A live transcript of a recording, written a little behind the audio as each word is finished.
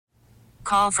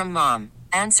Call from mom.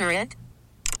 Answer it.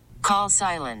 Call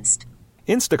silenced.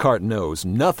 Instacart knows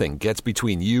nothing gets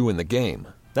between you and the game.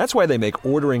 That's why they make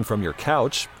ordering from your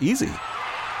couch easy.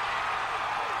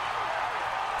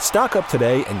 Stock up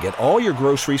today and get all your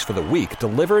groceries for the week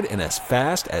delivered in as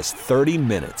fast as 30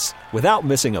 minutes without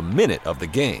missing a minute of the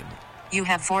game. You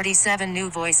have 47 new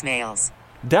voicemails.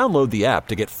 Download the app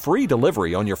to get free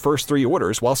delivery on your first 3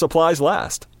 orders while supplies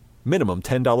last. Minimum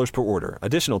 $10 per order.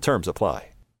 Additional terms apply.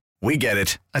 We get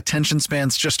it. Attention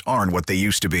spans just aren't what they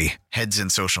used to be. Heads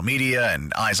in social media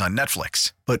and eyes on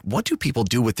Netflix. But what do people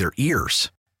do with their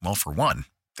ears? Well, for one,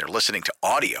 they're listening to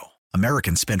audio.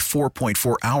 Americans spend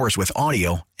 4.4 hours with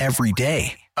audio every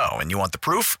day. Oh, and you want the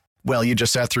proof? Well, you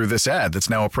just sat through this ad that's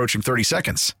now approaching 30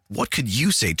 seconds. What could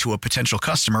you say to a potential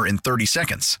customer in 30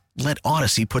 seconds? Let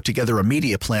Odyssey put together a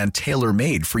media plan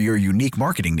tailor-made for your unique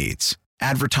marketing needs.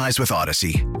 Advertise with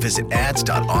Odyssey. Visit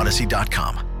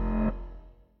ads.odyssey.com.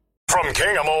 From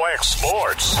KMOX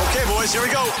Sports. Okay, boys, here we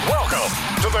go. Welcome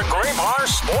to the Graybar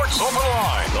Sports Open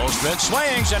Line. Goldschmidt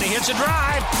swings, and he hits a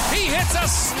drive. He hits a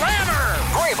slammer.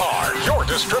 Graybar, your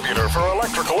distributor for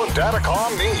electrical and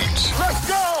datacom needs. Let's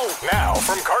go. Now,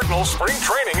 from Cardinal Spring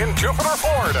Training in Jupiter,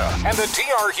 Florida, and the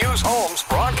T.R. Hughes Homes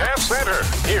Broadcast Center,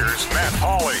 here's Matt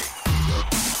Pauley.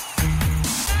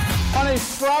 On a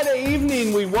Friday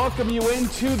evening, we welcome you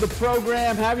into the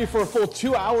program, have you for a full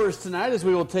 2 hours tonight as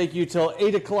we will take you till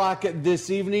 8 o'clock this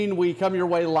evening. We come your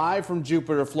way live from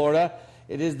Jupiter, Florida.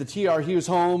 It is the T.R. Hughes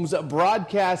Homes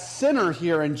Broadcast Center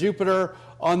here in Jupiter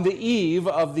on the eve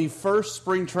of the first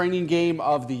spring training game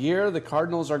of the year. The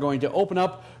Cardinals are going to open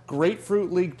up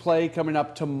Grapefruit League play coming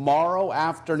up tomorrow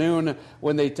afternoon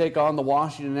when they take on the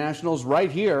Washington Nationals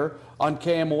right here on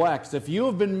KMOX. If you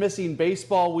have been missing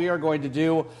baseball, we are going to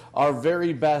do our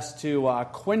very best to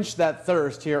quench that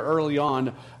thirst here early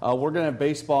on. We're going to have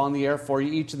baseball on the air for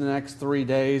you each of the next 3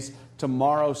 days.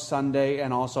 Tomorrow, Sunday,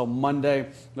 and also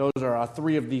Monday. Those are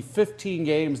 3 of the 15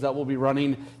 games that will be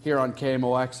running here on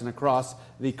KMOX and across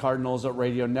the Cardinals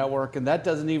Radio Network. And that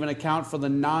doesn't even account for the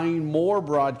 9 more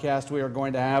broadcasts we are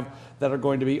going to have that are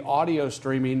going to be audio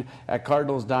streaming at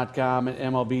Cardinals.com and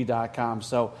MLB.com.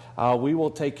 So we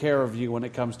will take care of you when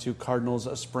it comes to Cardinals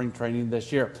spring training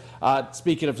this year.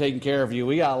 Speaking of taking care of you,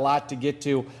 we got a lot to get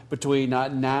to between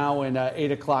now and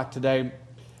 8 o'clock today.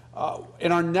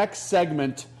 In our next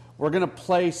segment, we're going to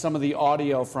play some of the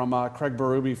audio from Craig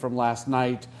Berube from last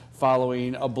night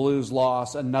following a Blues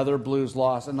loss, another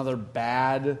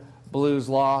bad Blues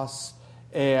loss,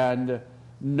 and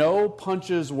no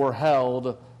punches were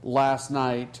held last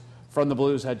night from the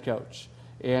Blues head coach.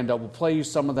 And we'll play you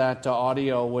some of that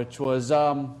audio, which was,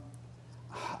 I'm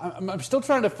still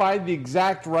trying to find the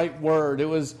exact right word. It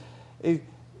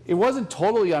wasn't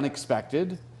totally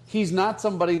unexpected. He's not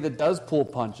somebody that does pull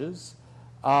punches.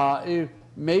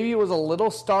 Maybe it was a little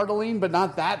startling, but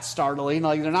not that startling.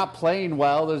 Like, they're not playing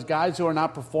well. There's guys who are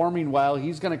not performing well.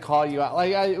 He's going to call you out.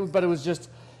 But it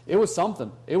was something.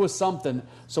 It was something.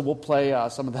 So we'll play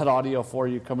some of that audio for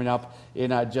you coming up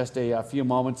in just a few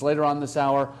moments. Later on this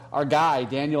hour, our guy,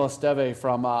 Daniel Esteve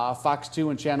from Fox 2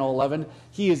 and Channel 11,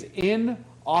 he is in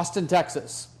Austin,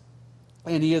 Texas.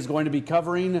 And he is going to be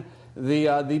covering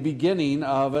the beginning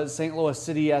of St. Louis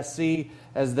City SC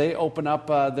as they open up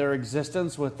their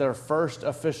existence with their first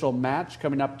official match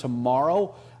coming up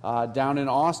tomorrow down in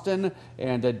Austin.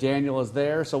 And Daniel is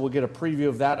there, so we'll get a preview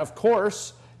of that. Of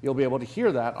course, you'll be able to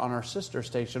hear that on our sister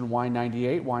station,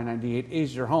 Y98. Y98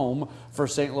 is your home for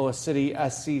St. Louis City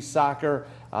SC soccer.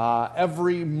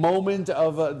 Every moment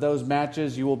of those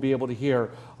matches you will be able to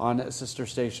hear on sister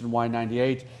station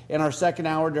Y98. In our second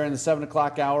hour, during the 7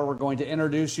 o'clock hour, we're going to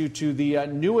introduce you to the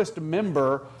newest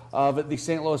member of the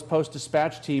St. Louis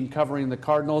Post-Dispatch team covering the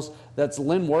Cardinals. That's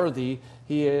Lynn Worthy.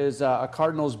 He is a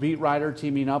Cardinals beat writer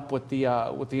teaming up with the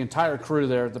entire crew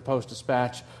there at the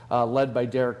Post-Dispatch, led by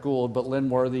Derek Gould. But Lynn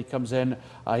Worthy comes in.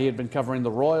 He had been covering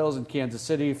the Royals in Kansas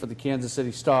City for the Kansas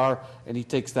City Star, and he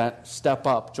takes that step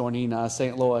up, joining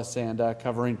St. Louis and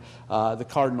covering the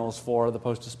Cardinals for the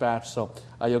Post-Dispatch. So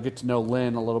you'll get to know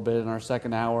Lynn a little bit in our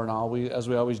second hour, and as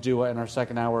we always do in our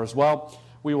second hour as well.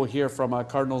 We will hear from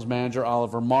Cardinals manager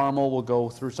Oliver Marmol. We'll go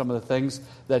through some of the things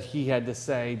that he had to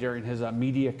say during his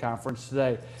media conference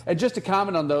today. And just to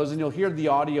comment on those, and you'll hear the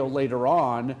audio later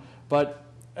on, but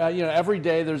every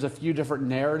day there's a few different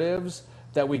narratives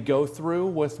that we go through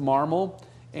with Marmol.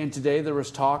 And today there was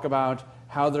talk about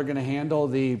how they're going to handle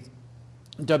the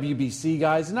WBC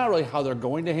guys. Not really how they're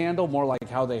going to handle, more like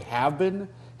how they have been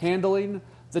handling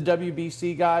the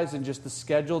WBC guys and just the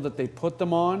schedule that they put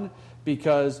them on.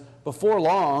 Because before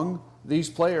long, these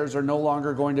players are no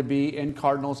longer going to be in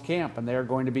Cardinals camp, and they're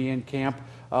going to be in camp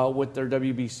with their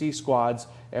WBC squads.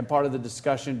 And part of the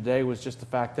discussion today was just the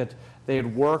fact that they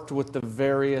had worked with the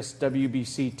various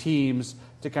WBC teams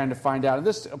to kind of find out. And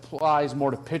this applies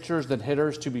more to pitchers than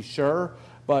hitters, to be sure,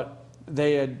 but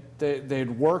they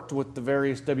had worked with the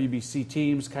various WBC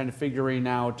teams, kind of figuring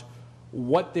out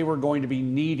what they were going to be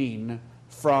needing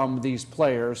from these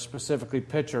players, specifically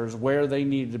pitchers, where they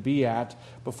needed to be at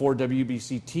before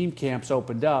WBC team camps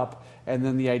opened up. And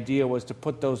then the idea was to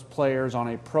put those players on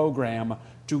a program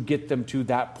to get them to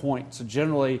that point. So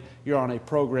generally, you're on a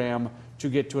program to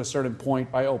get to a certain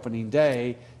point by opening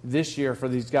day. This year, for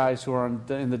these guys who are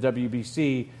in the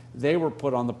WBC, they were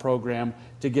put on the program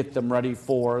to get them ready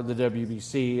for the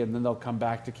WBC, and then they'll come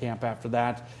back to camp after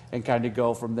that and kind of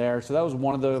go from there. So that was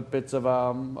one of the bits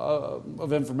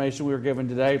of information we were given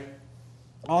today.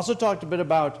 I also talked a bit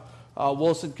about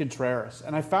Willson Contreras,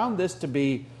 and I found this to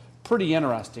be pretty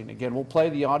interesting. Again, we'll play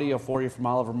the audio for you from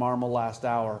Oliver Marmol last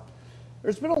hour.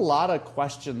 There's been a lot of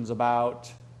questions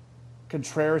about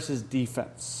Contreras'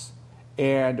 defense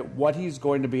and what he's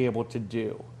going to be able to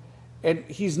do. And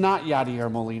he's not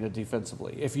Yadier Molina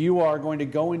defensively. If you are going to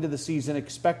go into the season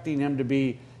expecting him to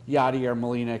be Yadier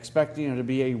Molina, expecting him to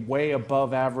be a way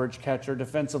above average catcher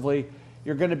defensively,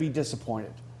 you're going to be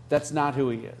disappointed. That's not who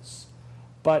he is.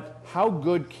 But how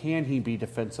good can he be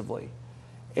defensively?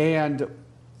 And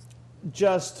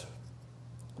just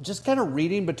kind of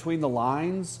reading between the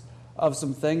lines of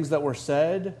some things that were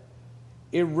said,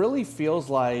 it really feels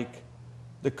like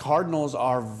the Cardinals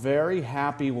are very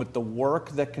happy with the work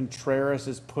that Contreras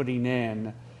is putting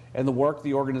in and the work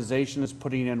the organization is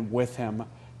putting in with him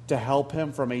to help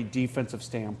him from a defensive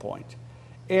standpoint.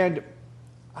 And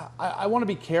I want to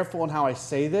be careful in how I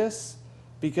say this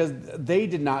because they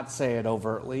did not say it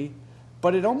overtly,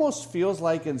 but it almost feels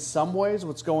like in some ways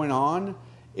what's going on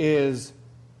is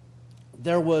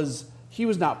he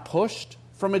was not pushed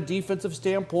from a defensive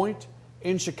standpoint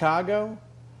in Chicago.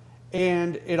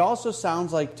 And it also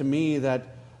sounds like to me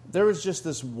that there is just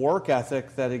this work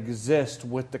ethic that exists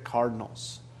with the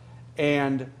Cardinals.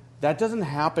 And that doesn't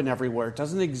happen everywhere. It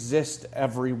doesn't exist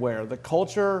everywhere. The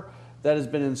culture that has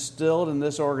been instilled in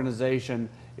this organization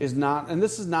is not, and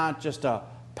this is not just a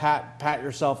pat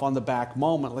yourself on the back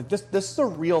moment. Like this is a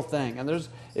real thing. And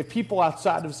if people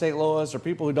outside of St. Louis or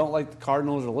people who don't like the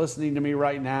Cardinals are listening to me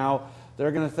right now,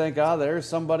 they're going to think, oh, there's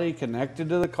somebody connected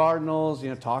to the Cardinals,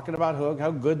 talking about how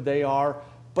good they are.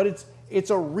 But it's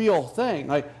a real thing.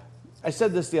 Like I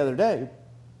said this the other day,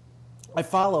 I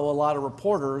follow a lot of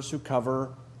reporters who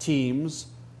cover teams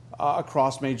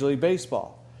across Major League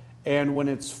Baseball. And when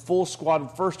it's first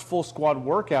full squad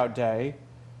workout day,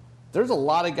 there's a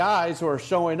lot of guys who are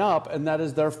showing up, and that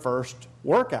is their first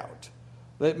workout.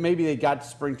 That maybe they got to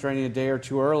spring training a day or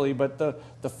two early, but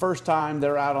the first time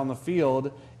they're out on the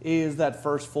field is that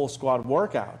first full squad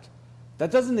workout.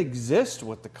 That doesn't exist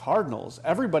with the Cardinals.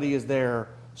 Everybody is there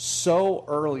so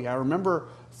early. I remember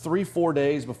 3-4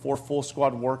 days before full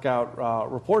squad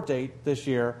workout report date this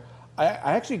year,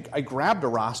 I grabbed a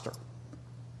roster.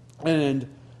 And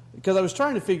because I was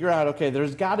trying to figure out, okay,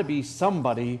 there's got to be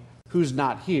somebody who's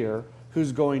not here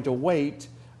who's going to wait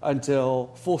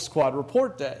until full squad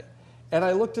report day. And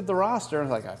I looked at the roster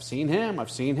and I was like, I've seen him.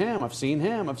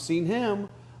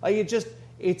 Like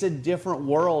it's a different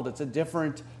world. It's a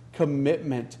different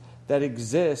commitment that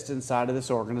exists inside of this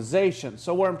organization.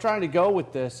 So where I'm trying to go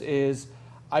with this is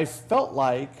I felt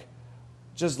like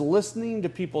just listening to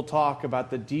people talk about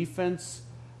the defensive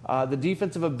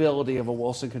ability of a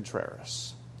Willson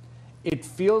Contreras, it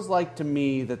feels like to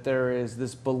me that there is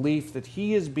this belief that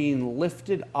he is being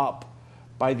lifted up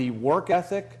by the work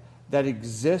ethic that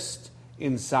exists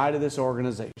inside of this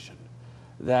organization,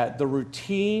 that the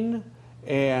routine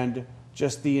and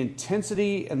just the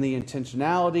intensity and the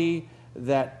intentionality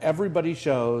that everybody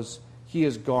shows, he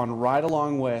has gone right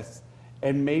along with,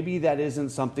 and maybe that isn't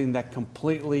something that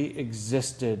completely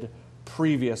existed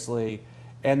previously,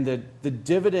 and the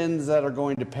dividends that are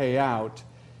going to pay out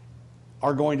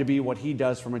are going to be what he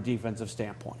does from a defensive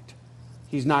standpoint.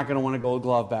 He's not going to want to Gold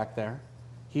Glove back there.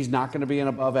 He's not going to be an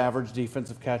above-average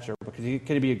defensive catcher. But can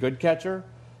he be a good catcher?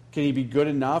 Can he be good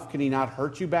enough? Can he not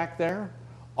hurt you back there?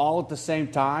 All at the same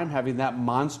time, having that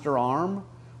monster arm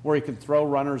where he can throw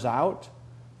runners out.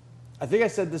 I think I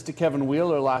said this to Kevin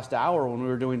Wheeler last hour when we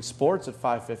were doing sports at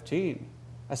 5:15.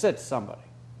 I said to somebody,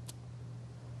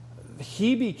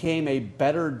 he became a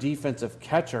better defensive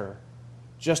catcher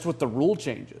just with the rule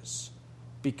changes,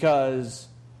 because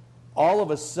all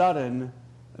of a sudden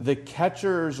the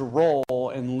catcher's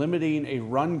role in limiting a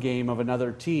run game of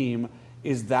another team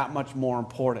is that much more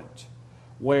important,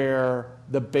 where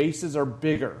the bases are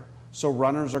bigger, so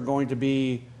runners are going to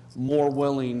be more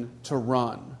willing to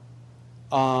run.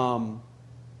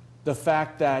 The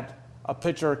fact that a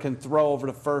pitcher can throw over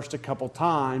to first a couple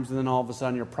times and then all of a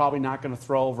sudden you're probably not going to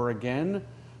throw over again,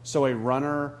 so a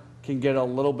runner can get a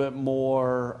little bit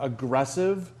more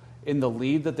aggressive in the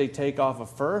lead that they take off of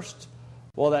first.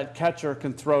 Well, that catcher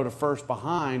can throw to first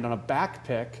behind on a back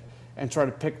pick and try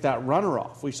to pick that runner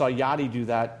off. We saw Yadi do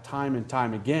that time and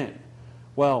time again.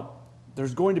 Well,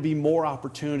 there's going to be more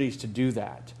opportunities to do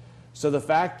that. So the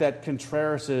fact that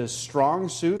Contreras' strong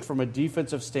suit from a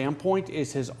defensive standpoint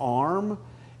is his arm,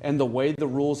 and the way the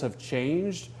rules have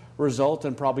changed result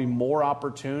in probably more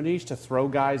opportunities to throw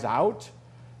guys out,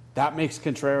 that makes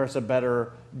Contreras a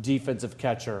better defensive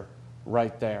catcher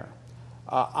right there.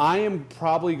 I am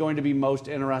probably going to be most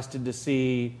interested to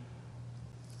see,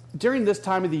 during this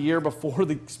time of the year before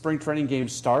the spring training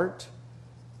games start,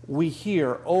 we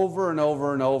hear over and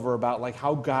over and over about like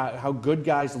how good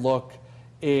guys look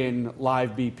in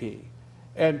live BP.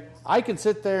 And I can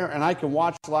sit there and I can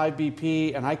watch live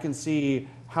BP and I can see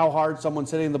how hard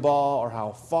someone's hitting the ball or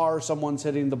how far someone's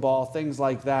hitting the ball, things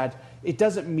like that. It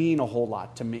doesn't mean a whole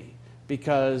lot to me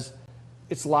because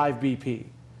it's live BP.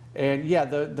 And yeah,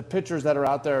 the pitchers that are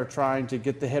out there are trying to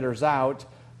get the hitters out,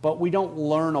 but we don't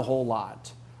learn a whole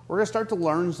lot. We're going to start to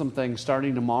learn some things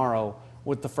starting tomorrow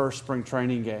with the first spring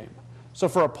training game. So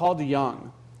for a Paul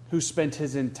DeJong, who spent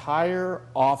his entire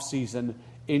offseason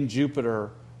in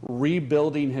Jupiter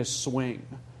rebuilding his swing,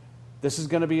 this is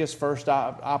going to be his first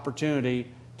opportunity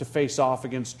to face off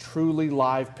against truly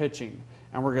live pitching.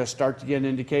 And we're going to start to get an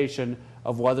indication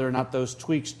of whether or not those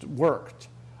tweaks worked.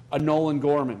 A Nolan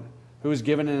Gorman, who was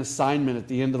given an assignment at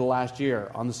the end of the last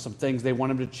year on some things they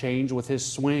want him to change with his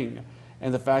swing.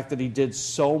 And the fact that he did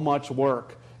so much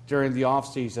work during the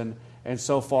offseason, and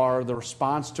so far the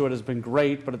response to it has been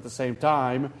great, but at the same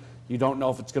time, you don't know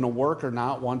if it's going to work or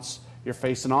not once you're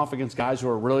facing off against guys who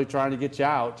are really trying to get you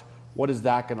out. What is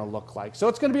that going to look like? So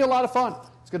it's going to be a lot of fun.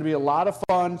 It's going to be a lot of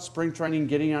fun. Spring training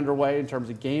getting underway in terms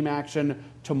of game action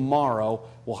tomorrow.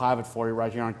 We'll have it for you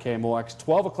right here on KMOX.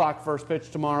 12 o'clock first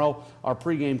pitch tomorrow. Our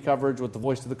pregame coverage with the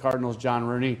voice of the Cardinals, John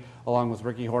Rooney, along with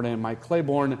Ricky Horton and Mike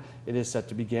Claiborne. It is set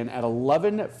to begin at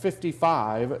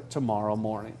 11:55 tomorrow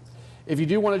morning. If you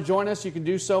do want to join us, you can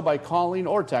do so by calling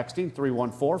or texting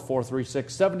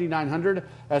 314-436-7900.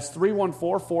 That's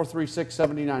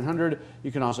 314-436-7900.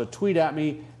 You can also tweet at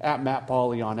me at Matt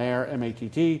Pauley on air,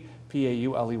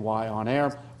 MattPauley on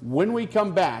air. When we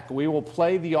come back, we will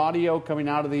play the audio coming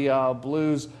out of the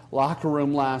Blues locker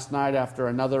room last night after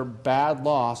another bad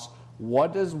loss.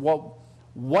 What does what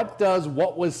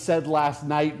was said last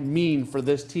night mean for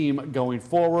this team going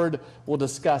forward? We'll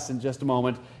discuss in just a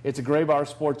moment. It's a Graybar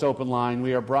Sports Open Line.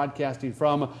 We are broadcasting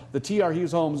from the T.R.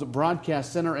 Hughes Homes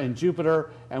Broadcast Center in Jupiter,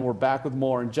 and we're back with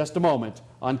more in just a moment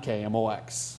on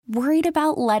KMOX. Worried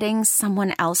about letting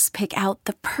someone else pick out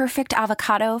the perfect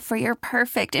avocado for your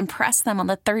perfect impress them on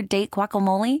the third date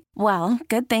guacamole? Well,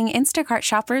 good thing Instacart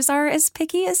shoppers are as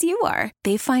picky as you are.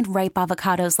 They find ripe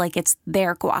avocados like it's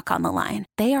their guac on the line.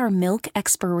 They are milk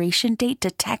expiration date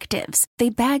detectives. They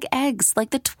bag eggs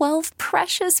like the 12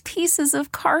 precious pieces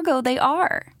of cargo they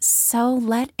are. So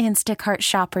let Instacart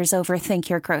shoppers overthink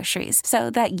your groceries so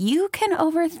that you can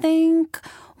overthink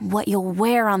what you'll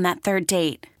wear on that third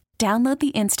date. Download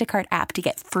the Instacart app to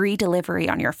get free delivery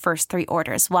on your first 3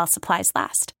 orders while supplies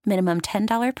last. Minimum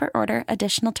 $10 per order.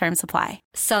 Additional terms apply.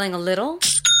 Selling a little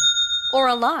or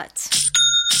a lot?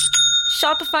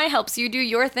 Shopify helps you do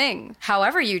your thing,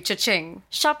 however you cha-ching.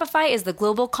 Shopify is the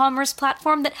global commerce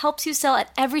platform that helps you sell at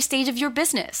every stage of your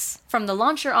business. From the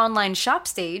launch your online shop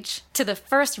stage, to the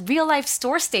first real-life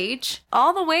store stage,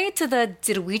 all the way to the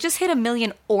did we just hit 1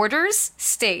 million orders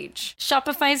stage.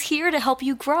 Shopify's here to help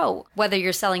you grow. Whether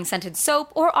you're selling scented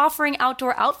soap or offering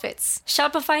outdoor outfits,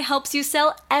 Shopify helps you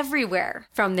sell everywhere.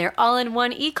 From their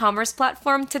all-in-one e-commerce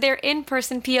platform to their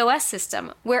in-person POS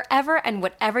system, wherever and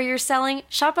whatever you're selling,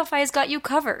 Shopify's got you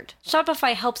covered.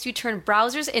 Shopify helps you turn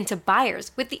browsers into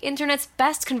buyers with the internet's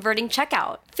best converting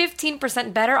checkout.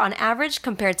 15% better on average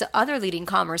compared to other leading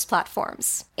commerce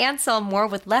platforms. And sell more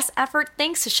with less effort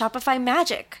thanks to Shopify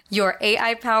Magic, your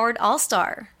AI-powered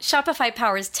all-star. Shopify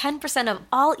powers 10% of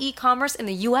all e-commerce in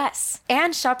the U.S.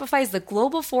 And Shopify is the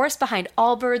global force behind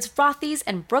Allbirds, Rothy's,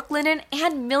 and Brooklinen,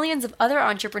 and millions of other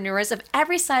entrepreneurs of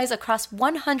every size across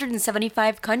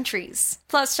 175 countries.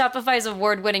 Plus, Shopify's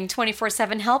award-winning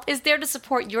 24/7 help is there to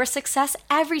support your success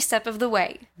every step of the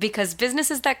way. Because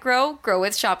businesses that grow, grow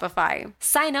with Shopify.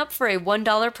 Sign up for a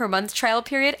 $1 per month trial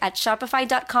period at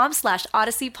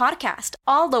shopify.com/Odyssey Podcast,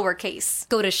 all lowercase.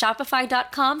 Go to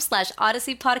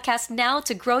shopify.com/Odyssey Podcast now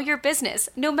to grow your business,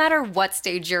 no matter what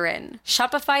stage you're in.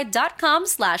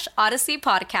 Shopify.com/Odyssey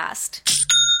Podcast.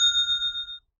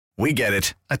 We get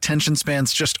it. Attention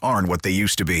spans just aren't what they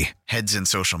used to be. Heads in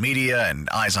social media and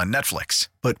eyes on Netflix.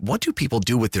 But what do people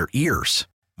do with their ears?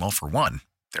 Well, for one,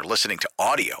 they're listening to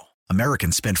audio.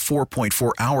 Americans spend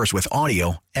 4.4 hours with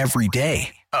audio every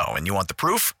day. Oh, and you want the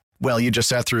proof? Well, you just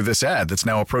sat through this ad that's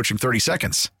now approaching 30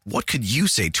 seconds. What could you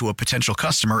say to a potential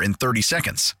customer in 30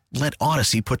 seconds? Let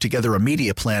Odyssey put together a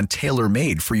media plan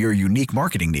tailor-made for your unique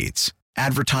marketing needs.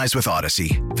 Advertise with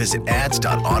Odyssey. Visit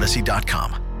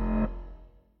ads.odyssey.com.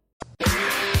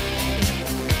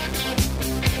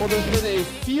 Well, there's been a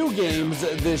few games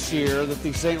this year that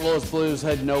the St. Louis Blues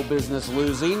had no business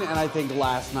losing, and I think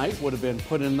last night would have been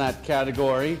put in that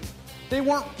category. They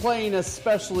weren't playing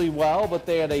especially well, but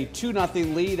they had a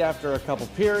 2-0 lead after a couple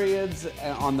periods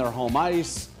on their home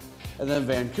ice. And then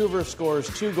Vancouver scores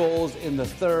 2 goals in the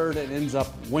third and ends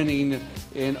up winning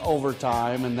in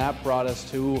overtime. And that brought us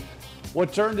to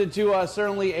what turned into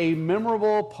certainly a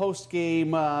memorable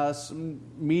post-game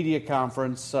media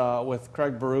conference with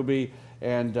Craig Berube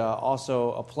and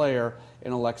also a player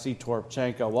in Alexei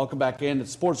Toropchenko. Welcome back in to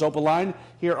Sports Open Line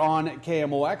here on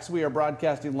KMOX. We are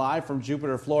broadcasting live from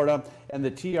Jupiter, Florida, and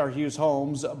the T.R. Hughes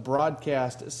Homes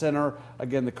Broadcast Center.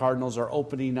 Again, the Cardinals are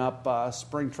opening up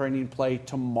spring training play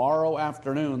tomorrow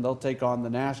afternoon. They'll take on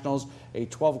the Nationals. A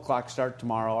 12 o'clock start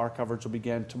tomorrow. Our coverage will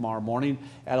begin tomorrow morning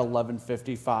at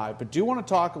 11:55. But do want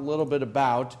to talk a little bit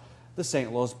about the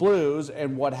St. Louis Blues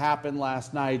and what happened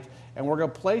last night. And we're going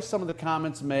to play some of the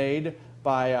comments made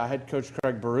by head coach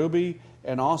Craig Berube,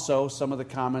 and also some of the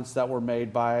comments that were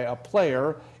made by a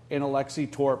player in Alexei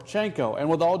Toropchenko. And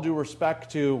with all due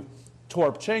respect to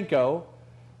Toropchenko,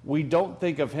 we don't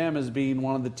think of him as being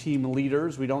one of the team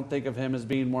leaders. We don't think of him as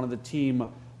being one of the team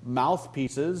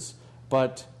mouthpieces.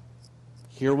 But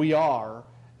here we are,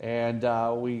 and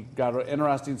we got an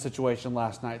interesting situation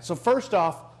last night. So first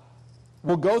off,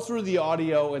 we'll go through the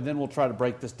audio, and then we'll try to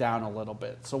break this down a little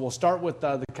bit. So we'll start with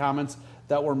the comments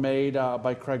that were made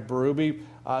by Craig Berube,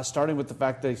 starting with the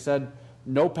fact that he said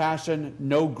no passion,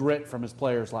 no grit from his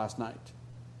players last night.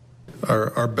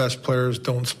 Our best players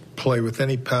don't play with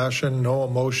any passion, no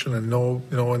emotion, and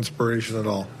no inspiration at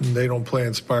all. They don't play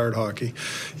inspired hockey.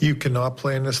 You cannot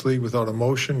play in this league without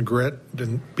emotion, grit,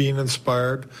 and being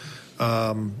inspired.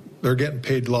 They're getting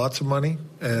paid lots of money,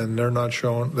 and they're not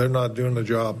doing the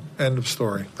job. End of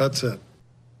story. That's it.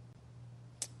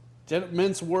 Didn't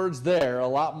mince words there. A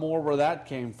lot more where that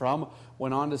came from.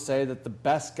 Went on to say that the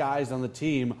best guys on the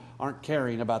team aren't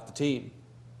caring about the team.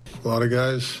 A lot of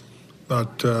guys, a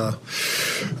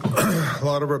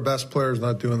lot of our best players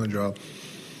not doing the job.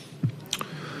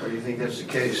 Why do you think that's the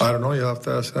case? I don't know. You have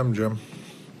to ask them, Jim.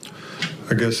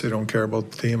 I guess they don't care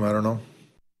about the team. I don't know.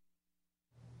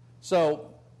 So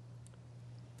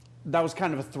that was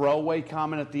kind of a throwaway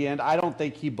comment at the end. I don't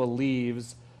think he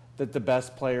believes that the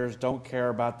best players don't care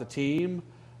about the team,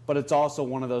 but it's also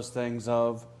one of those things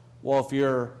of, well, if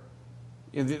you're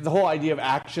the whole idea of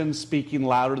actions speaking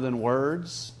louder than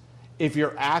words, if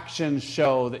your actions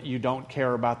show that you don't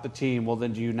care about the team, well,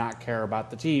 then do you not care about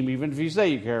the team? Even if you say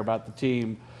you care about the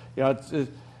team,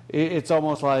 it's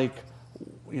almost like,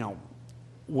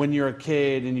 when you're a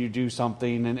kid and you do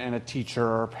something and a teacher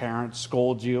or a parent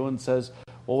scolds you and says,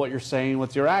 well, what you're saying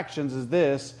with your actions is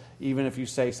this, even if you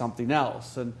say something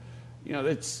else. And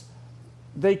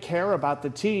they care about the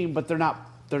team, but they're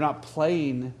not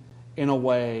playing in a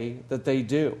way that they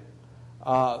do.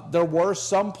 There were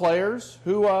some players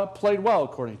who played well,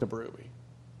 according to Berube.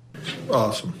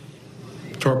 Awesome.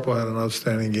 Torpo had an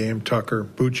outstanding game. Tucker,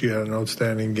 Bucci had an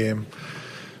outstanding game.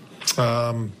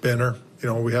 Benner.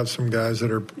 We have some guys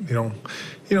that are,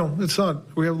 it's not,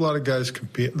 we have a lot of guys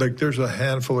compete. Like, there's a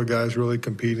handful of guys really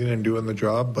competing and doing the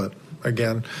job. But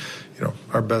again,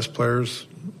 our best players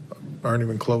aren't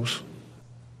even close.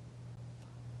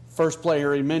 First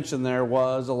player he mentioned there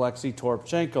was Alexei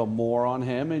Toropchenko. More on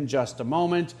him in just a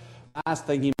moment. Last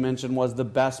thing he mentioned was the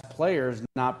best players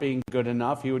not being good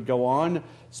enough. He would go on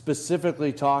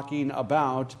specifically talking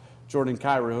about Jordan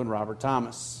Kyrou and Robert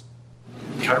Thomas.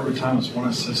 Kyrou Thomas, 1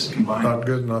 assist combined. Not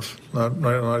good enough.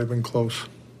 Not even close.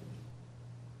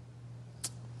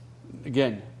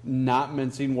 Again, not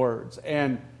mincing words.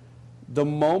 And the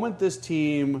moment this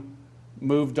team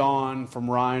moved on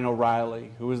from Ryan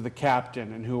O'Reilly, who was the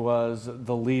captain and who was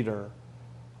the leader,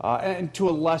 and to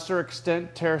a lesser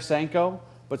extent Tarasenko,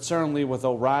 but certainly with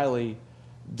O'Reilly,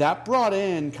 that brought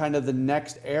in kind of the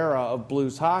next era of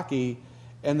Blues hockey.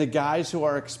 And the guys who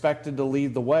are expected to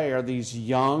lead the way are these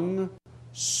young,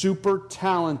 super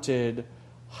talented,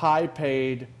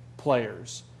 high-paid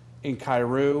players in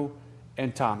Kyrou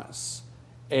and Thomas.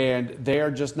 And they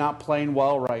are just not playing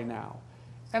well right now.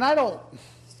 And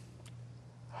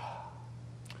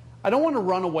I don't want to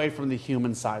run away from the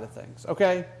human side of things,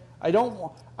 okay? I don't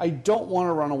want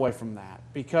to run away from that,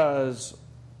 because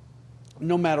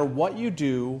no matter what you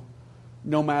do,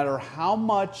 no matter how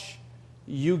much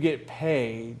you get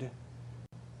paid,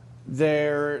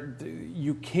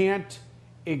 you can't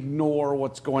ignore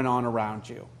what's going on around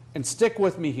you. And stick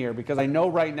with me here, because I know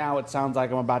right now it sounds like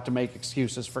I'm about to make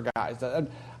excuses for guys.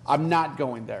 I'm not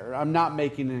going there. I'm not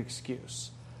making an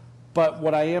excuse. But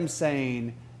what I am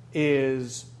saying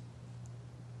is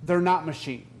they're not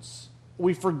machines.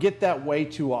 We forget that way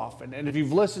too often. And if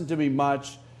you've listened to me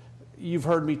much, you've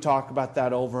heard me talk about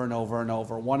that over and over and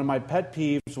over. One of my pet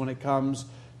peeves when it comes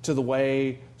to the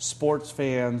way sports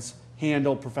fans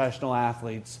handle professional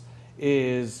athletes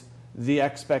is the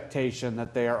expectation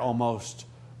that they are almost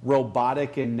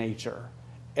robotic in nature,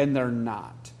 and they're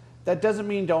not. That doesn't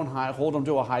mean don't hold them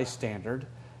to a high standard.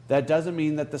 That doesn't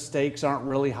mean that the stakes aren't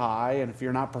really high, and if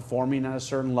you're not performing at a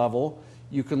certain level,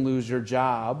 you can lose your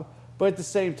job. But at the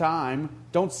same time,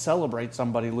 don't celebrate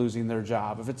somebody losing their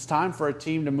job. If it's time for a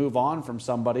team to move on from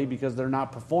somebody because they're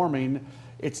not performing,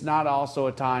 it's not also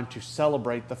a time to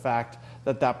celebrate the fact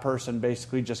that that person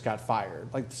basically just got fired.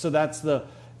 So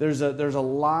there's a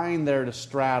line there to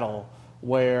straddle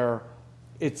where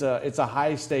it's a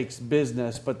high stakes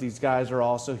business, but these guys are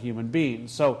also human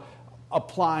beings. So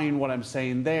applying what I'm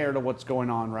saying there to what's going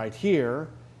on right here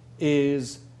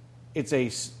is it's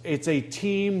a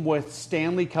team with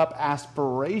Stanley Cup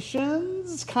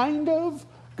aspirations, kind of,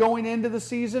 going into the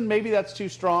season. Maybe that's too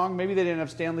strong. Maybe they didn't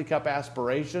have Stanley Cup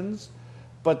aspirations,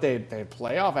 but they had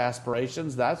playoff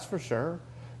aspirations, that's for sure.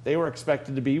 They were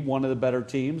expected to be one of the better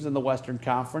teams in the Western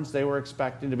Conference. They were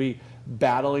expecting to be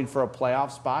battling for a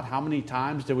playoff spot. How many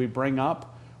times did we bring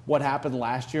up what happened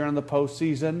last year in the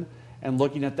postseason and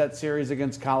looking at that series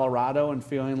against Colorado and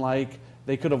feeling like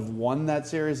they could have won that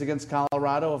series against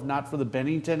Colorado if not for the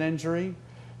Bennington injury?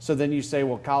 So then you say,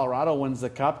 well, Colorado wins the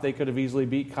Cup. They could have easily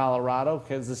beat Colorado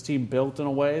because this team built in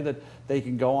a way that they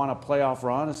can go on a playoff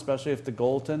run, especially if the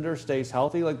goaltender stays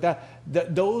healthy like that.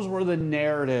 Those were the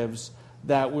narratives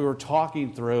that we were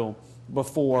talking through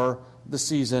before the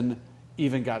season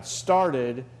even got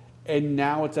started, and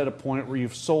now it's at a point where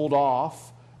you've sold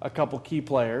off a couple key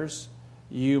players.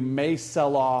 You may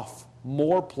sell off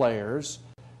more players.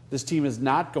 This team is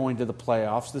not going to the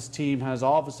playoffs. This team has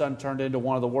all of a sudden turned into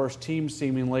one of the worst teams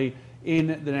seemingly in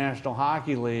the National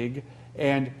Hockey League,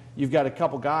 and you've got a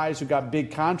couple guys who got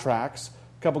big contracts,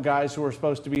 a couple guys who are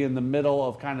supposed to be in the middle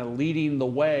of kind of leading the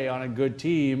way on a good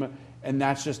team, and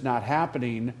that's just not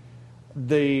happening.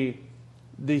 The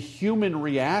human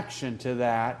reaction to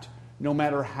that, no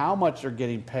matter how much you're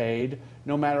getting paid,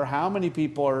 no matter how many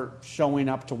people are showing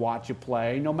up to watch you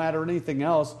play, no matter anything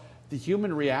else, the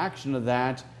human reaction to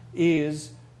that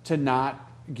is to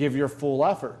not give your full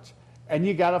effort. And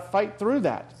you got to fight through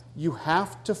that. You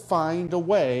have to find a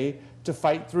way to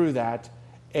fight through that.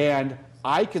 And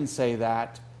I can say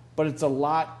that, but it's a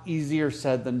lot easier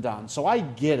said than done. So I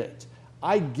get it.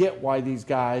 I get why these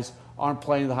guys aren't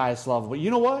playing the highest level. But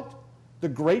you know what? The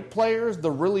great players,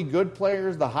 the really good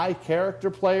players, the high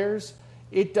character players,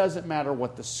 it doesn't matter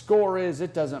what the score is.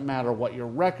 It doesn't matter what your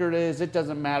record is. It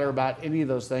doesn't matter about any of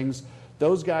those things.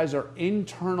 Those guys are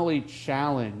internally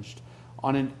challenged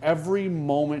on an every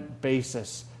moment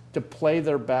basis to play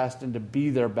their best and to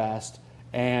be their best.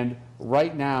 And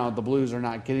right now, the Blues are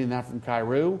not getting that from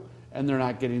Kyrou, and they're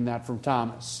not getting that from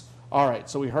Thomas. All right,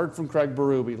 so we heard from Craig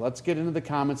Berube. Let's get into the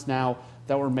comments now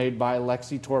that were made by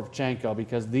Alexei Toropchenko,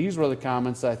 because these were the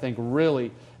comments that I think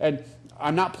really, and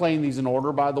I'm not playing these in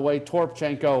order, by the way.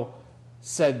 Toropchenko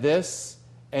said this,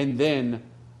 and then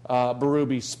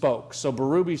Berube spoke. So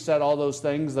Berube said all those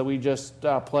things that we just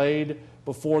played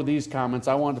before these comments.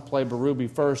 I wanted to play Berube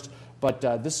first, but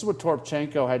this is what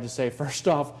Toropchenko had to say. First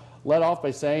off, led off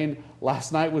by saying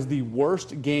last night was the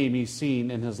worst game he's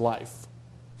seen in his life.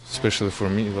 Especially for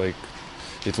me, like,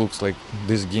 it looks like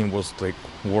this game was like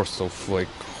worst of like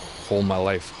all my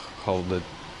life, how the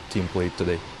team played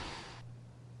today.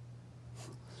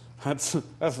 That's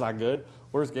not good.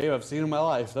 Worst game I've seen in my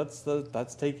life.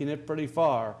 That's taking it pretty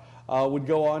far. Would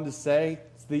go on to say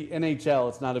it's the NHL.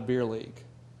 It's not a beer league.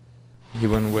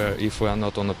 Even if we are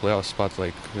not on the playoff spot,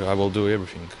 like I will do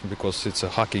everything because it's a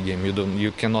hockey game.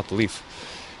 You cannot leave.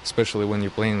 Especially when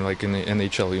you're playing like in the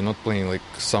NHL, you're not playing like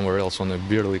somewhere else on a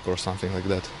beer league or something like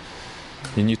that.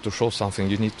 You need to show something.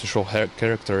 You need to show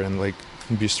character and like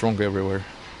be strong everywhere.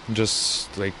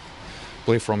 Just like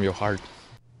play from your heart.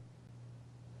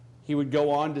 He would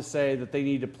go on to say that they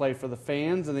need to play for the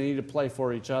fans and they need to play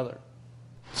for each other.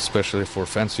 Especially for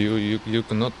fans, you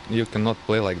cannot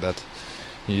play like that.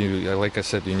 Like I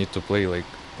said, you need to play like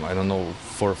I don't know,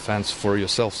 for fans, for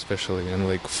yourself especially, and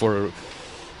like for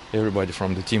everybody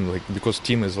from the team, like because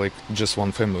team is like just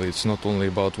one family. It's not only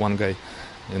about one guy,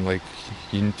 and like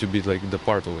you need to be like the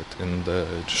part of it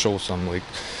and show some like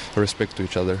respect to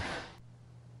each other.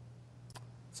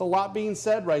 It's a lot being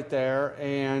said right there,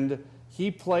 and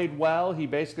he played well. He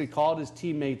basically called his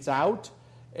teammates out,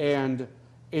 and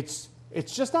it's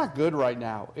just not good right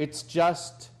now. It's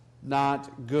just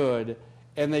not good,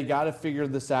 and they got to figure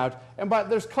this out. But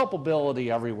there's culpability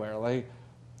everywhere. Like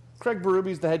Craig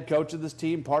Berube's the head coach of this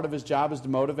team. Part of his job is to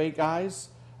motivate guys.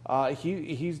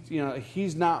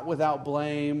 He's not without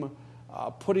blame.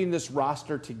 Putting this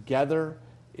roster together,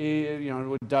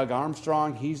 with Doug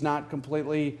Armstrong, he's not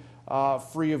completely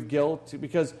free of guilt,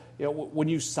 because when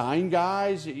you sign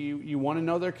guys, you want to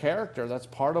know their character. That's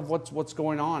part of what's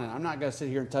going on. And I'm not going to sit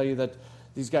here and tell you that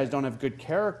these guys don't have good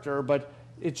character, but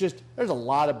there's a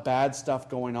lot of bad stuff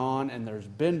going on, and there's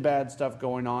been bad stuff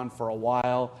going on for a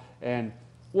while, and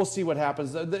we'll see what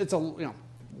happens.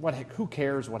 Who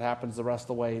cares what happens the rest of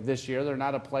the way this year? They're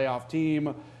not a playoff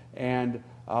team, and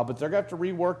but they're going to have to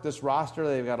rework this roster.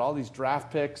 They've got all these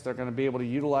draft picks. They're going to be able to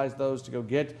utilize those to go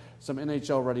get some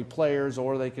NHL-ready players,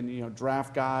 or they can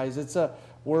draft guys.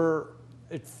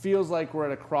 It feels like we're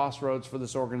at a crossroads for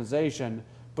this organization.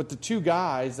 But the two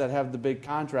guys that have the big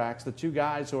contracts, the two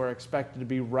guys who are expected to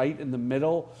be right in the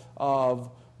middle of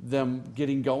them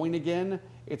getting going again,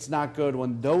 it's not good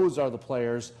when those are the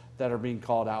players that are being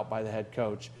called out by the head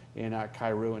coach in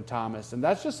Kyrou and Thomas. And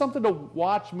that's just something to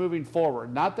watch moving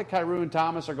forward. Not that Kyrou and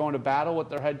Thomas are going to battle with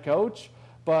their head coach,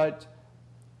 but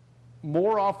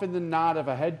more often than not, if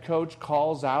a head coach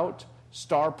calls out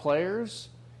star players,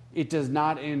 it does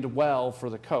not end well for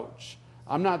the coach.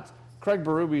 Craig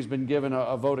Berube's been given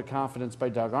a vote of confidence by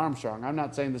Doug Armstrong. I'm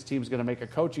not saying this team's going to make a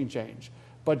coaching change,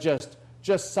 but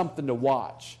just something to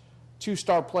watch. 2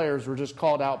 star players were just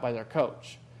called out by their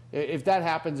coach. If that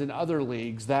happens in other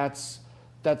leagues, that's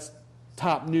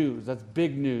top news. That's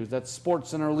big news. That's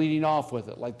SportsCenter leading off with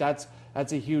it. Like that's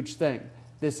a huge thing.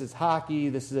 This is hockey.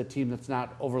 This is a team that's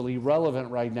not overly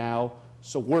relevant right now,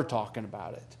 so we're talking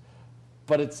about it.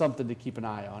 But it's something to keep an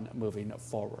eye on moving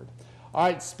forward. All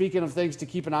right, speaking of things to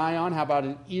keep an eye on, how about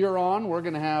an ear on? We're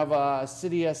going to have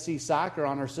City SC Soccer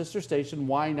on our sister station,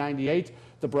 Y98.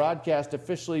 The broadcast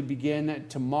officially begin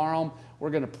tomorrow. We're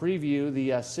going to preview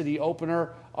the city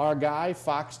opener. Our guy,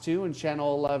 Fox 2 and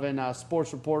Channel 11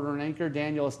 sports reporter and anchor,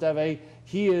 Daniel Esteve,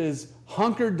 he is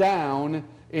hunkered down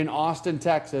in Austin,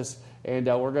 Texas, and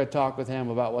we're going to talk with him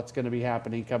about what's going to be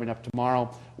happening coming up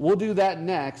tomorrow. We'll do that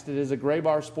next. It is a Gray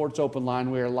Bar Sports Open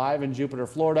Line. We are live in Jupiter,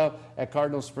 Florida at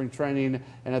Cardinal Spring Training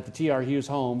and at the T.R. Hughes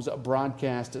Homes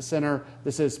Broadcast Center.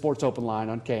 This is Sports Open Line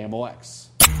on KMOX.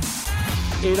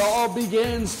 It all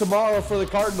begins tomorrow for the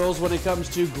Cardinals when it comes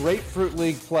to Grapefruit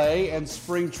League play and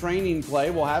spring training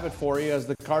play. We'll have it for you as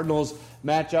the Cardinals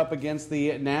match up against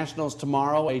the Nationals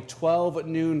tomorrow, a 12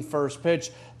 noon first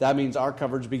pitch. That means our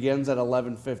coverage begins at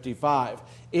 11:55.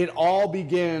 It all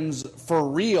begins for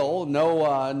real. No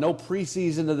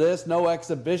preseason to this, no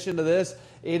exhibition to this.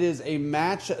 It is a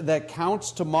match that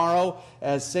counts tomorrow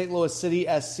as St. Louis City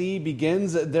SC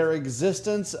begins their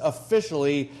existence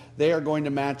officially. They are going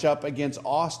to match up against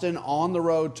Austin on the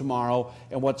road tomorrow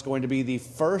in what's going to be the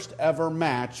first ever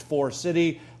match for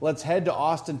City. Let's head to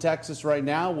Austin, Texas right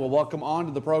now. We'll welcome on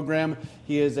to the program.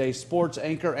 He is a sports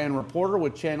anchor and reporter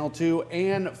with Channel 2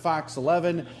 and Fox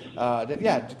 11.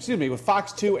 With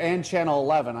Fox 2 and Channel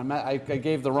 11. I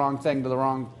gave the wrong thing to the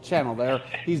wrong channel there.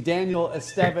 He's Daniel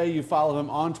Esteve. You follow him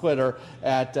on Twitter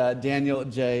at Daniel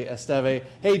J. Esteve.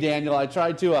 Hey, Daniel, I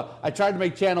tried to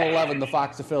make Channel 11 the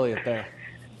Fox affiliate there.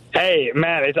 Hey,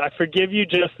 Matt, I forgive you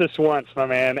just this once, my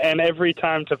man, and every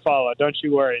time to follow. Don't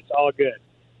you worry. It's all good.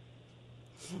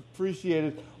 Appreciate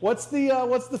it. What's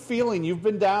the feeling? You've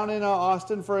been down in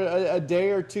Austin for a day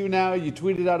or two now. You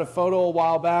tweeted out a photo a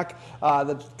while back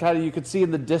that kind of you could see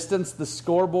in the distance the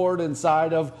scoreboard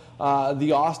inside of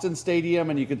the Austin Stadium,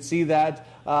 and you could see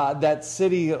that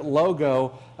City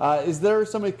logo. Is there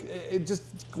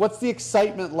what's the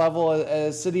excitement level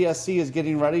as City SC is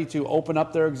getting ready to open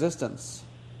up their existence?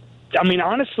 I mean,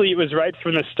 honestly, it was right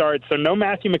from the start. So no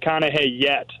Matthew McConaughey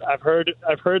yet. I've heard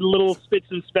little spits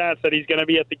and spats that he's going to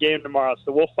be at the game tomorrow,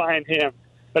 so we'll find him.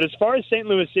 But as far as St.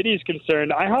 Louis City is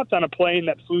concerned, I hopped on a plane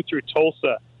that flew through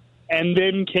Tulsa and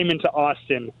then came into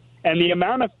Austin. And the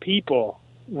amount of people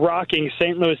rocking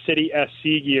St. Louis City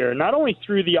SC gear, not only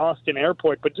through the Austin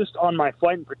airport, but just on my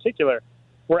flight in particular,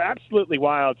 were absolutely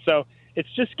wild. So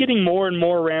it's just getting more and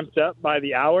more ramped up by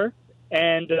the hour.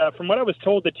 And from what I was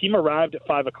told, the team arrived at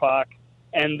 5 o'clock,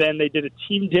 and then they did a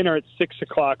team dinner at 6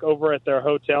 o'clock over at their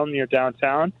hotel near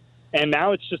downtown. And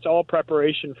now it's just all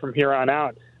preparation from here on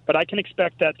out. But I can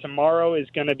expect that tomorrow is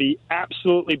going to be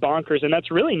absolutely bonkers, and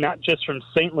that's really not just from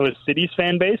St. Louis City's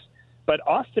fan base, but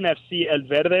Austin FC, El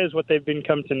Verde is what they've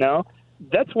come to know.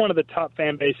 That's one of the top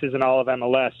fan bases in all of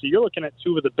MLS. So you're looking at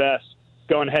two of the best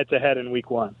going head-to-head in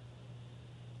Week 1.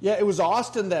 Yeah, it was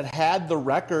Austin that had the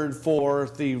record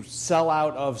for the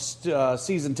sellout of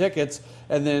season tickets,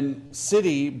 and then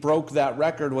City broke that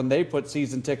record when they put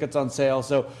season tickets on sale.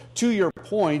 So to your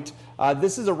point,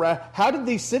 this is how did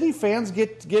these City fans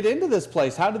get into this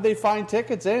place? How did they find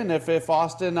tickets in if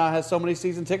Austin has so many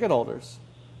season ticket holders?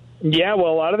 Yeah,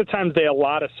 well, a lot of the times they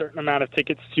allot a certain amount of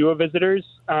tickets to visitors,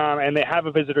 and they have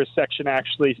a visitor section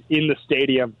actually in the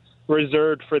stadium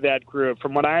reserved for that group.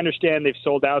 From what I understand, they've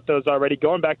sold out those already.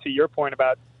 Going back to your point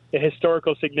about the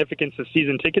historical significance of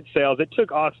season ticket sales, it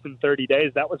took Austin 30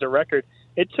 days. That was a record.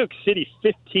 It took City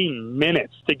 15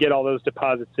 minutes to get all those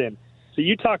deposits in. So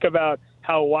you talk about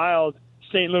how wild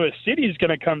St. Louis City is going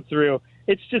to come through.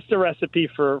 It's just a recipe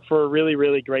for a really,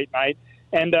 really great night.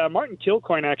 And Martin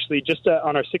Kilcoyne actually, just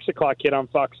on our 6 o'clock hit on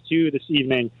Fox 2 this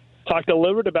evening, talked a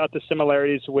little bit about the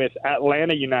similarities with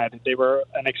Atlanta United. They were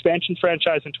an expansion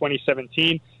franchise in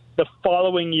 2017. The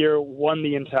following year won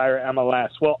the entire MLS.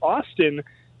 Well, Austin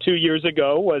 2 years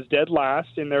ago was dead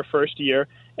last in their first year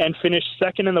and finished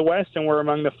second in the West and were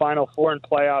among the Final Four in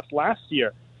playoffs last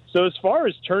year. So as far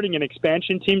as turning an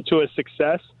expansion team to a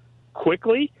success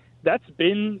quickly, that's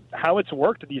been how it's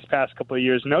worked these past couple of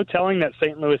years. No telling that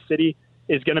St. Louis City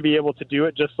is going to be able to do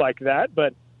it just like that,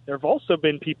 but there have also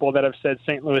been people that have said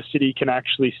St. Louis City can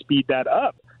actually speed that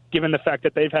up, given the fact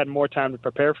that they've had more time to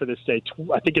prepare for this day.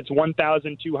 I think it's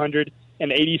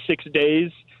 1,286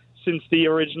 days since the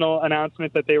original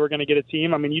announcement that they were going to get a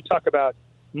team. I mean, you talk about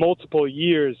multiple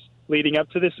years leading up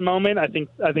to this moment. I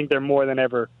think they're more than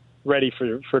ever ready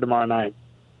for tomorrow night.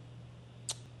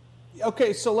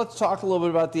 Okay, so let's talk a little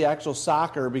bit about the actual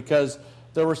soccer, because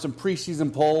there were some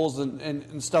preseason polls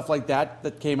and stuff like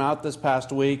that came out this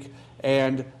past week,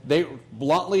 and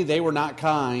they were not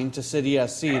kind to City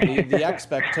SC. The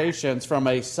expectations from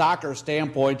a soccer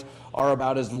standpoint are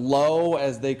about as low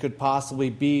as they could possibly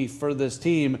be for this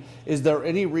team. Is there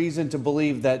any reason to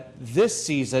believe that this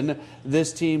season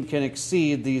this team can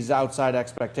exceed these outside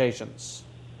expectations?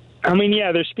 I mean,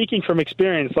 yeah, they're speaking from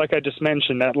experience. Like I just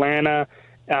mentioned, Atlanta,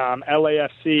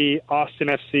 LAFC, Austin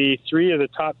FC, three of the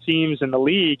top teams in the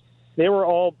league, they were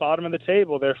all bottom of the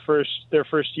table their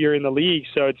first year in the league.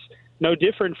 So it's no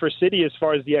different for City as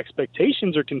far as the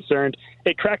expectations are concerned.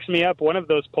 It cracks me up. One of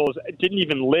those polls didn't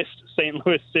even list St.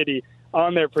 Louis City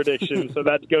on their predictions, so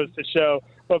that goes to show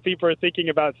what people are thinking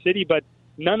about City. But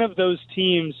none of those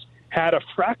teams had a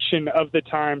fraction of the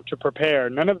time to prepare.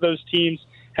 None of those teams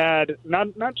had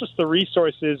not just the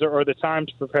resources or the time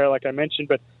to prepare, like I mentioned,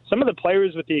 but some of the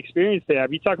players with the experience they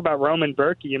have. You talk about Roman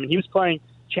Berkey. I mean, he was playing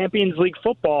Champions League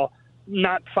football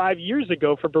not 5 years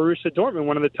ago for Borussia Dortmund,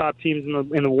 one of the top teams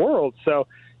in the world. So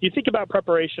you think about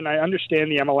preparation. I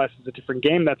understand the MLS is a different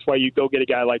game. That's why you go get a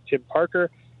guy like Tim Parker.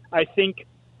 I think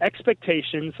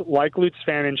expectations, like Lutz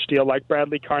Pfannenstiel, like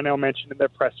Bradley Carnell mentioned in their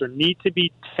presser, need to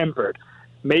be tempered.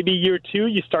 Maybe year two,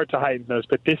 you start to heighten those,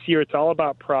 but this year it's all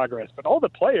about progress. But all the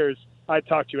players I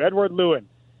talked to, Edward Lewin,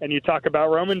 and you talk about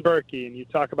Roman Berkey, and you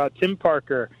talk about Tim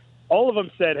Parker, all of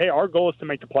them said, hey, our goal is to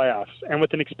make the playoffs. And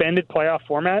with an expanded playoff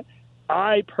format,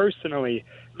 I personally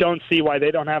don't see why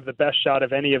they don't have the best shot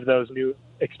of any of those new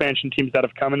expansion teams that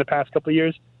have come in the past couple of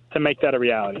years to make that a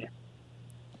reality.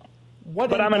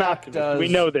 But I'm an optimist. We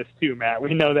know this too, Matt.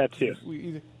 We know that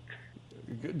too.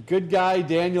 Good guy,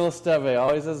 Daniel Esteve,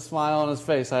 always has a smile on his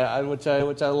face,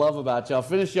 which I love about you. I'll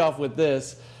finish you off with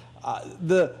this.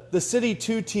 The City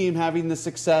 2 team having the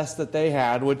success that they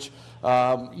had, which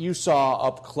you saw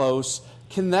up close,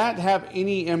 can that have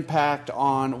any impact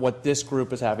on what this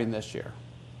group is having this year?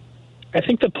 I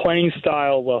think the playing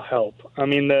style will help. I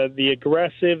mean, the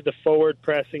aggressive, the forward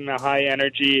pressing, the high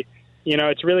energy,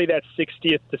 it's really that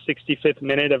 60th to 65th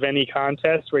minute of any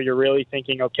contest where you're really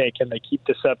thinking, okay, can they keep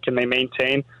this up? Can they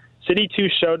maintain? City 2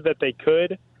 showed that they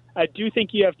could. I do think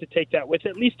you have to take that with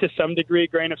at least to some degree a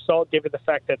grain of salt, given the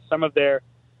fact that some of their,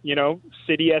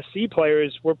 City SC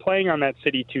players were playing on that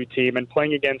City 2 team and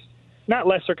playing against not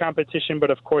lesser competition, but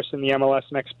of course in the MLS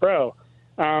Next Pro.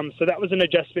 So that was an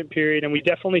adjustment period, and we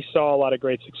definitely saw a lot of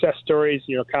great success stories.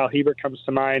 Kyle Hebert comes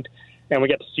to mind. And we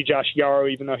got to see Josh Yarrow,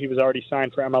 even though he was already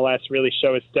signed for MLS, really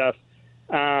show his stuff.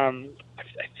 I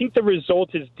think the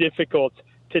result is difficult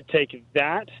to take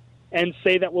that and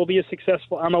say that we'll be a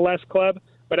successful MLS club.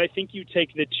 But I think you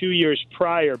take the 2 years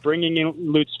prior, bringing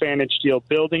in Lutz Pfannenstiel,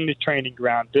 building the training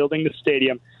ground, building the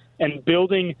stadium, and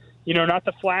building, not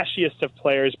the flashiest of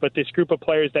players, but this group of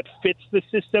players that fits the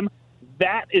system,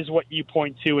 that is what you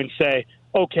point to and say,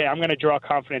 okay, I'm going to draw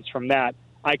confidence from that.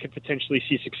 I could potentially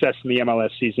see success in the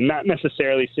MLS season, not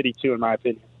necessarily City 2, in my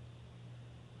opinion.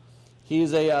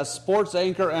 He's a sports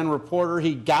anchor and reporter.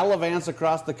 He gallivants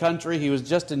across the country. He was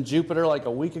just in Jupiter like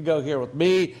a week ago here with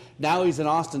me. Now he's in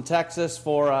Austin, Texas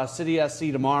for City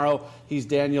SC tomorrow. He's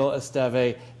Daniel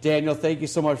Esteve. Daniel, thank you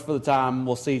so much for the time.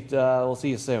 We'll see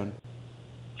you soon.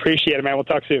 Appreciate it, man. We'll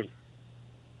talk soon.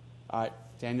 All right.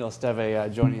 Daniel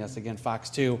Esteve joining us again,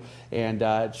 Fox 2 and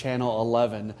Channel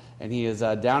 11. And he is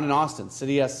down in Austin,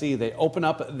 City SC. They open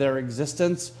up their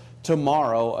existence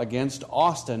tomorrow against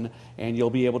Austin, and you'll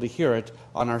be able to hear it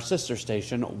on our sister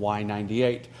station,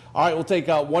 Y98. All right, we'll take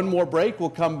one more break.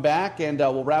 We'll come back, and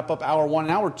we'll wrap up hour one.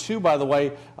 And hour two, by the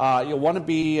way, you'll want to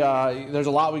be, there's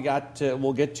a lot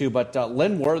we'll get to, but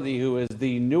Lynn Worthy, who is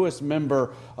the newest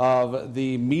member of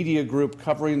the media group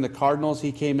covering the Cardinals,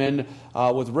 he came in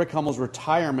with Rick Hummel's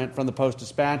retirement from the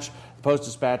Post-Dispatch.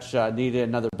 Post-Dispatch needed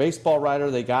another baseball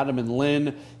writer. They got him in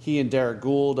Lynn. He and Derek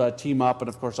Gould team up, and,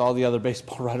 of course, all the other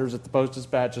baseball writers at the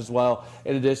Post-Dispatch as well,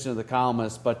 in addition to the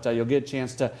columnists. But you'll get a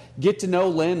chance to get to know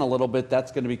Lynn a little bit.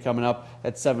 That's going to be coming up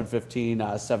at 7:15,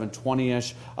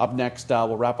 7:20-ish. Up next,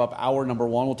 we'll wrap up hour number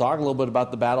one. We'll talk a little bit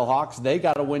about the Battlehawks. They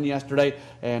got a win yesterday,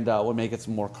 and we'll make it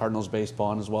some more Cardinals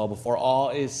baseball on as well before all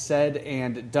is said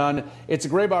and done. It's a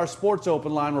Graybar Sports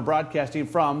Open Line. We're broadcasting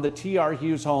from the T.R.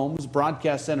 Hughes Homes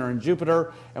Broadcast Center in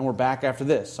Jupiter, and we're back after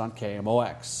this on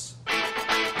KMOX.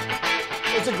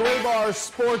 It's a Graybar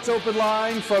Sports Open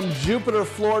Line from Jupiter,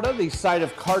 Florida, the site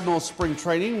of Cardinals spring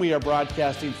training. We are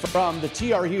broadcasting from the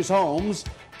T.R. Hughes Homes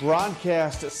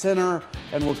Broadcast Center,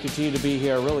 and we'll continue to be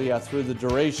here really through the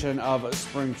duration of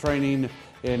spring training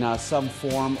in some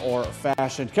form or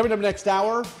fashion. Coming up next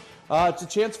hour, it's a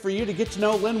chance for you to get to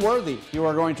know Lynn Worthy. You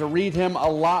are going to read him a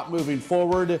lot moving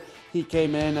forward. He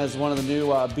came in as one of the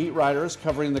new beat writers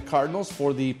covering the Cardinals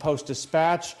for the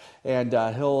Post-Dispatch, and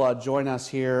he'll join us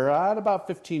here in about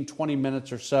 15, 20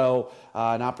 minutes or so,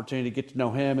 an opportunity to get to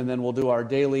know him, and then we'll do our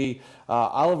daily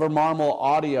Oliver Marmol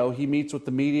audio. He meets with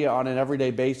the media on an everyday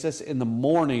basis in the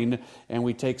morning, and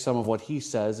we take some of what he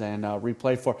says and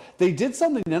replay for. They did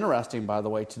something interesting, by the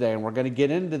way, today, and we're going to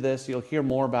get into this. You'll hear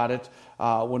more about it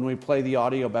when we play the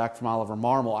audio back from Oliver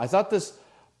Marmol. I thought this,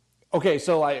 okay,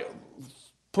 so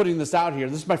putting this out here,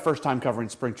 this is my first time covering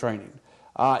spring training.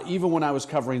 Even when I was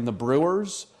covering the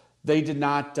Brewers, they did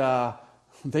not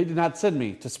send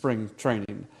me to spring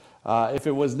training. If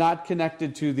it was not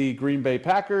connected to the Green Bay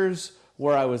Packers,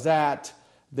 where I was at,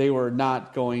 they were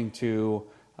not going to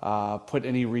put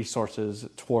any resources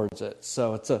towards it.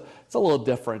 So it's a little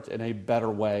different in a better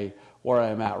way where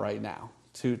I'm at right now,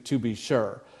 to be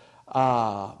sure.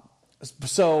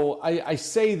 So I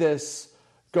say this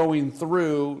going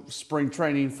through spring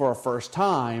training for a first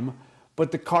time,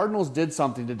 but the Cardinals did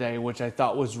something today which I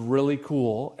thought was really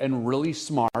cool and really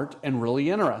smart and really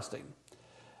interesting.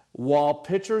 While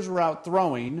pitchers were out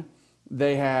throwing,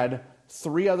 they had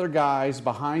 3 other guys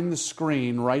behind the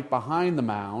screen right behind the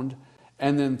mound,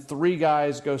 and then 3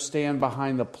 guys go stand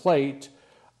behind the plate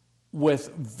with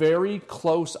very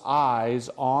close eyes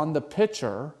on the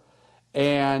pitcher.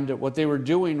 And what they were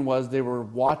doing was they were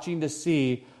watching to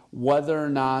see whether or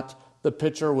not the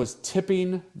pitcher was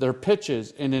tipping their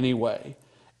pitches in any way.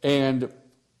 And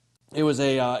it was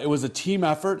a team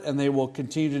effort, and they will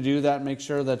continue to do that and make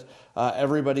sure that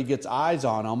everybody gets eyes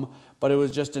on them. But it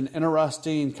was just an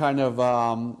interesting kind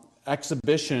of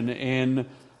exhibition in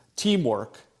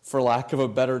teamwork, for lack of a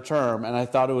better term. And I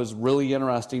thought it was really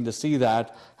interesting to see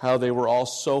that, how they were all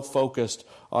so focused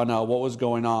on what was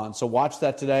going on. So watch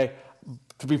that today.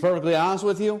 To be perfectly honest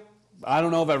with you, I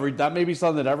don't know if that may be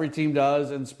something that every team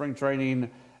does in spring training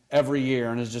every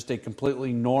year, and is just a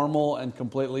completely normal and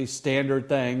completely standard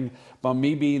thing. But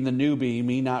me being the newbie,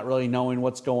 me not really knowing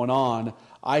what's going on,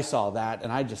 I saw that,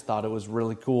 and I just thought it was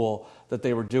really cool that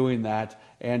they were doing that.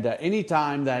 And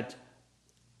anytime that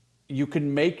you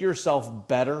can make yourself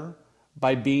better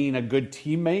by being a good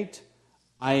teammate,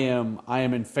 I am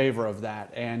in favor of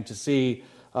that. And to see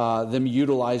them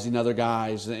utilizing other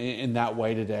guys in that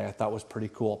way today, I thought was pretty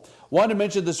cool. Wanted to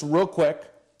mention this real quick,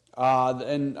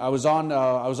 and I was on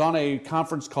a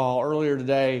conference call earlier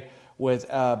today with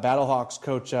Battlehawks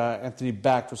coach Anthony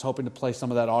Becht. Was hoping to play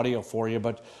some of that audio for you,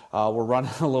 but we're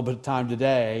running a little bit of time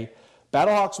today.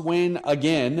 Battlehawks win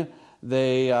again.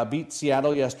 They beat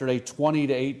Seattle yesterday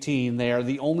 20-18. They are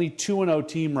the only 2-0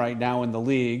 team right now in the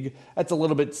league. That's a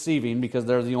little bit deceiving because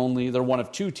they're one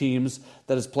of 2 teams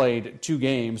that has played 2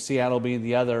 games, Seattle being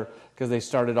the other, because they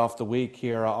started off the week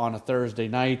here on a Thursday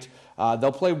night.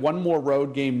 They'll play one more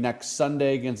road game next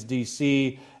Sunday against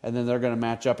DC, and then they're going to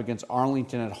match up against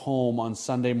Arlington at home on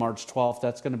Sunday, March 12th.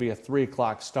 That's going to be a 3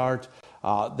 o'clock start.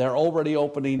 They're already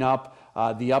opening up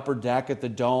the upper deck at the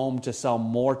Dome to sell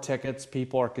more tickets.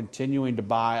 People are continuing to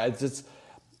buy.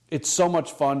 It's so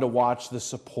much fun to watch the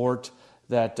support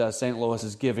that St. Louis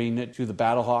is giving to the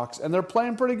Battlehawks, and they're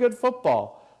playing pretty good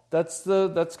football. That's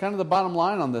kind of the bottom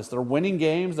line on this. They're winning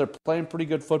games. They're playing pretty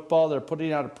good football. They're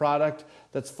putting out a product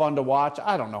that's fun to watch.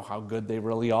 I don't know how good they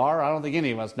really are. I don't think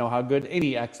any of us know how good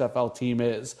any XFL team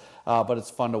is, but it's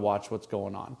fun to watch what's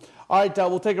going on. All right,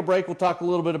 we'll take a break. We'll talk a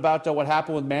little bit about what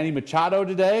happened with Manny Machado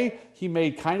today. He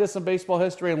made kind of some baseball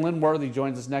history, and Lynn Worthy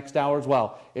joins us next hour as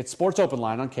well. It's Sports Open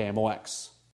Line on KMOX.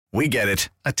 We get it.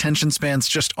 Attention spans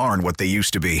just aren't what they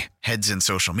used to be. Heads in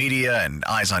social media and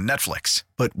eyes on Netflix.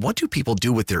 But what do people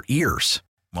do with their ears?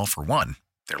 Well, for one,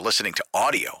 they're listening to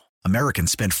audio. Americans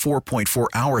spend 4.4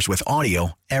 hours with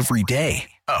audio every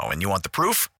day. Oh, and you want the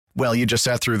proof? Well, you just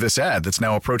sat through this ad that's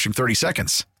now approaching 30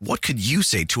 seconds. What could you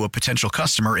say to a potential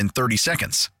customer in 30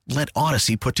 seconds? Let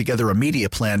Odyssey put together a media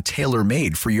plan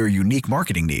tailor-made for your unique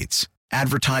marketing needs.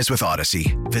 Advertise with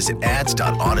Odyssey. Visit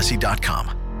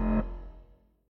ads.odyssey.com.